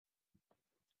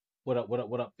What up? What up?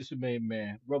 What up? It's your main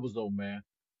man, Rubber Zone man.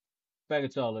 Back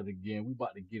at y'all at it again. We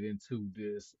about to get into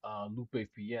this Lupe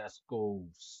Fiasco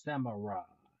Samurai.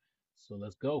 So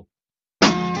let's go. And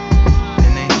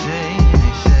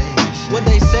what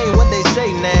they say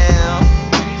now.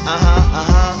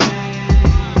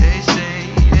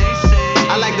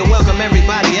 I like to welcome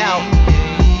everybody out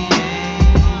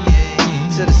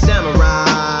to the samurai.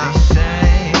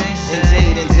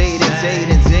 Indeed, indeed, indeed,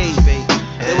 indeed.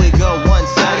 Here we go, one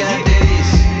time.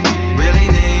 Really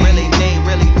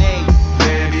need.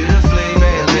 Very beautifully,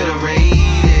 very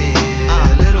alliterated. A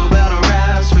little battle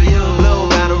raps for you. Little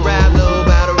battle rap, yeah.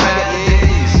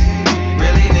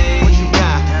 Really need. What you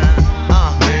got?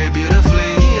 Very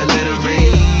beautifully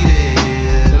alliterated.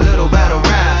 A little battle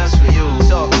raps for you.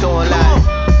 Talk to a lot.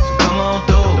 So come on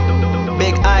through.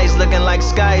 Big eyes looking like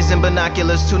skies and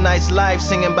binoculars. Two nights live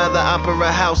singing by the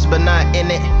opera house, but not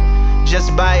in it.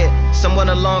 Just by it, someone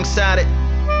alongside it.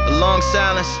 A long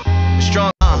silence,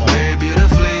 strong. Very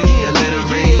beautifully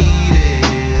alliterated.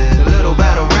 A little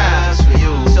battle raps for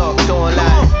you. Talk to a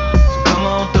lot. So come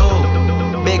on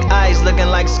through. Big eyes looking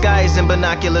like skies and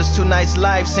binoculars. Two nights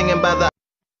live singing by the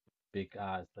Big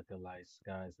eyes looking like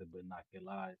skies and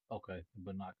binoculars. Okay,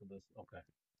 binoculars. Okay.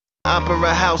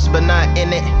 opera house, but not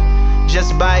in it.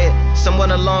 Just by it,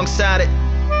 someone alongside it.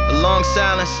 A long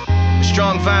silence, a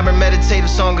strong, vibrant, meditative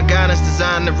song of guidance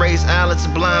designed to raise eyelids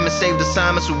sublime and save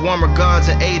assignments with warm regards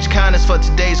and age kindness for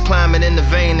today's climate. In the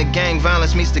vein, the gang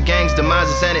violence meets the gang's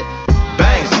demises, and it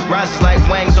bangs, rises like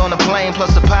wings on a plane,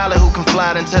 plus a pilot who can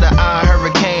fly into the eye.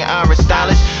 Hurricane, Irish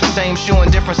stylish, same shoe in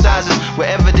different sizes, with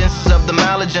evidences of the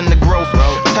mileage and the growth.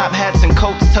 Top hats and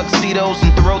coats, tuxedos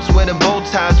and throats where the bow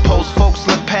ties post. Folks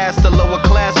look past the lower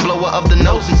class blower of the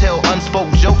notes and tell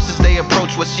unspoke jokes as they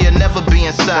approach what she'll never be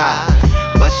inside.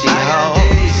 But she holds,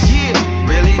 yeah,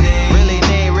 really need,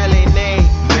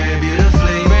 very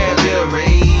beautifully, very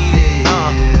alliterated.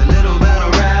 A little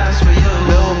battle raps for you,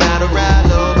 little battle rap,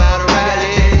 yeah.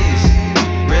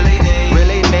 Really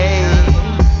need,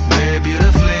 very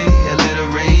beautifully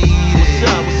alliterated.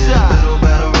 What's up? Little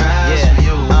battle raps for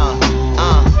you.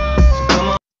 So come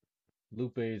on.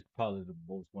 Lupe is probably the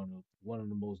most one of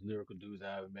the most lyrical dudes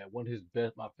I ever met. One of his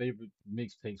best, my favorite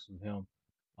mixtapes from him.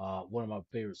 One of my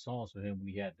favorite songs from him when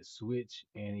he had the Switch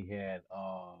and he had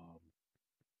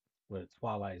with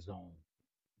Twilight Zone.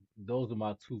 Those are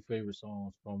my two favorite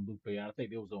songs from Lupe. I think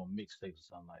they was on mixtapes or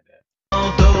something like that.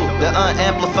 The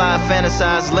unamplified,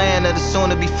 fantasized land of the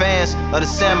soon-to-be fans of the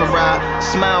samurai.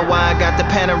 Smile wide, got the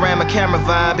panorama camera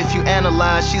vibe. If you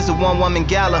analyze, she's a one-woman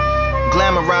gala,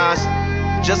 glamorized,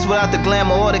 just without the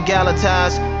glamour or the gala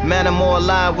ties. Man, I'm more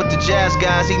alive with the jazz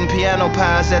guys, eating piano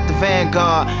pies at the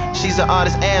Vanguard. She's an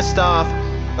artist and staff.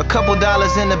 A couple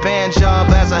dollars in the band job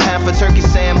as a half a turkey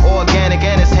Sam, organic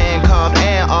and it's hand carved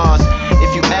and ours.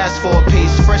 If you ask for a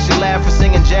piece, freshly laugh for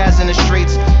singing jazz in the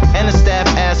streets, and the staff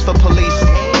asked for police.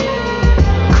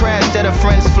 Crashed at a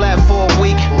friend's flat for a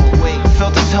week.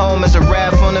 Felt his home as a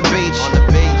raft on the beach.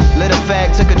 Lit a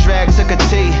fag, took a drag, took a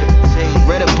tea.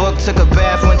 Read a book, took a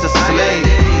bath, went to sleep.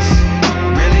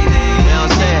 You know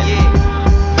what I'm saying?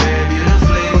 Very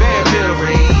beautifully, very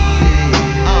beautifully.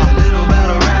 Little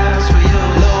battle raps for you.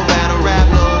 Little battle rap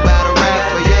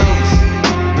for you.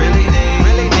 Really need.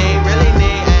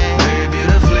 Very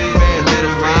beautifully, very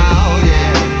alliterated.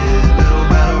 Yeah. Little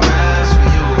battle raps for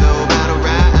you. Little battle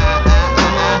rap.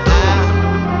 Come on through.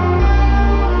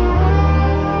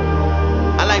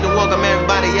 I like to welcome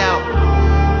everybody out.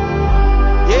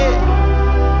 Yeah.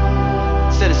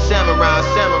 To the samurai.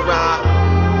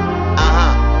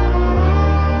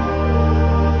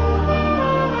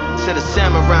 To the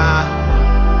samurai.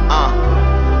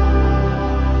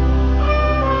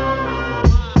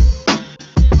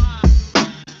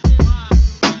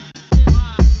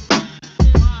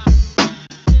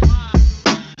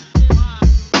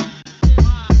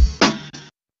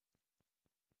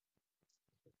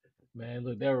 Man,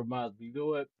 look, that reminds me. You know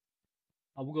what?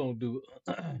 We're gonna do.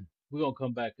 We're gonna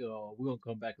come back. We're gonna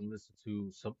come back and listen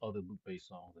to some other Lupe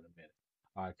songs in a minute.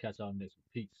 All right, catch y'all next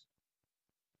week. Peace.